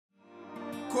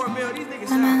By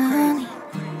my lonely.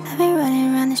 I've been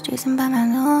running around the streets and by my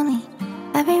lonely.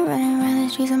 I've been running around the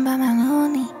streets and by my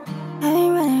lonely. I've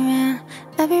been running around,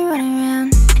 I've been running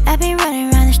around. I've been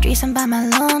running around the streets and by my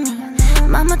lonely.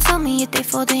 Mama told me if they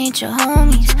fall, they ain't your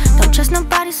homies. Don't trust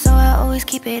nobody, so I always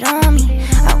keep it on me.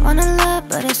 I wanna love,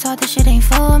 but it's hard, this shit ain't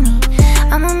for me.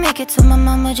 I'ma make it to my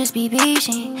mama, just be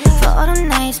patient. For all the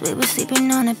nights we was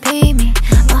sleeping on the pavement.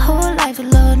 My whole life, the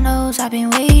Lord knows I've been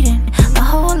waiting. My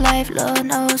whole life, Lord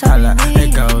knows I've been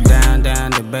waiting. It go down,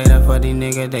 down, debate for these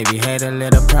niggas. They be hate a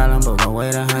little problem, but gon'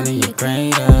 wait 100 years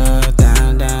greater.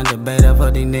 Down, down, debate for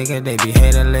these niggas. They be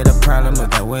hate a little problem, but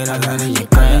gon' wait 100 years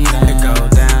greater. It go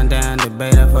down, down,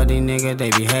 debate for these niggas. They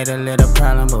be hate a little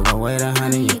problem, but gon' wait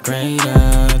 100 years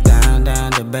greater. Down,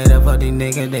 down, debate for these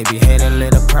niggas. They be hate a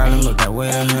little problem, but gon'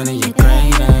 wait 100 years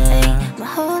greater. My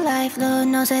whole life, Lord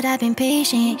knows that I've been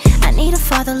patient. I need a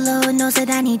father, Lord knows that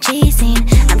I need chasing.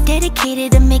 I'm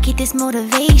dedicated to make it this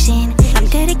motivation. I'm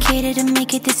dedicated to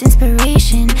make it this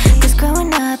inspiration. Cause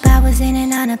growing up, I was in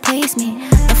and out of placement.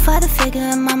 No father figure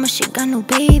and mama, she got no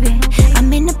baby.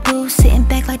 I'm in the booth, sitting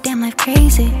back like damn life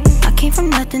crazy. I came from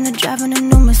nothing to driving a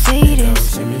new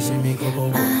Mercedes. My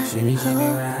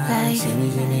whole life,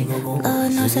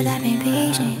 Lord knows that I've been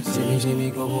patient.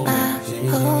 My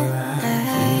whole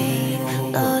life,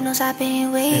 Lord knows I've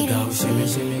been waiting. My whole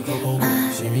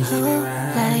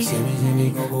life,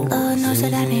 Lord knows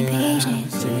that I've been patient.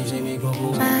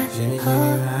 My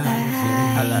whole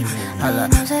life,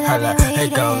 Lord knows that I've been waiting.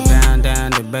 It go down,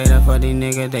 down, debate for these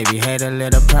niggas. They be hate a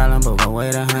little problem, but gon'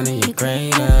 wait 100 years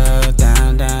greater.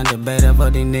 Down, down, debate for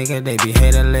these niggas. They be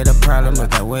hate a little problem, but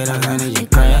gon' wait 100 years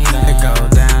greater. It go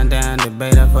down, down,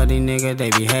 debate for these niggas. They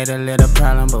be hate a little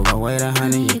problem, but gon' wait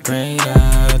 100 years greater.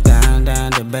 Down,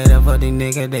 down, debate for these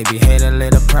niggas. They be hate a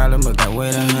little problem, but gon'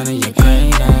 wait 100 years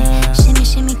greater. Shimmy,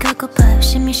 shimmy, cocoa puff,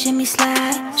 shimmy, shimmy,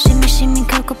 slide. Shimmy, shimmy,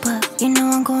 cocoa puff, you know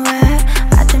I'm gon' ride.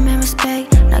 I demand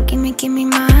respect, now give me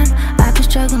mine. I've been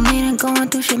struggling and going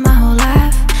through shit my whole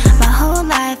life. My whole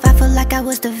life, I feel like I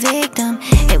was the victim.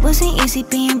 It wasn't easy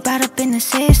being brought up in the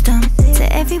system.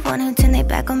 To everyone who turn their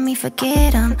back on me,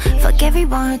 forget them. Fuck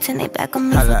everyone who turn their back on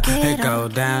me, forget them. It go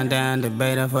down, down,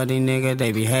 debate for these niggas.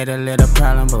 They be hate a little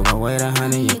problem, but gon' wait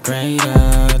 100 years greater.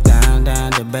 Down,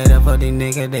 down, debate for these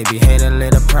niggas. They be hate a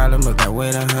little problem, but gon'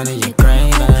 wait 100 years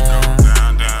greater.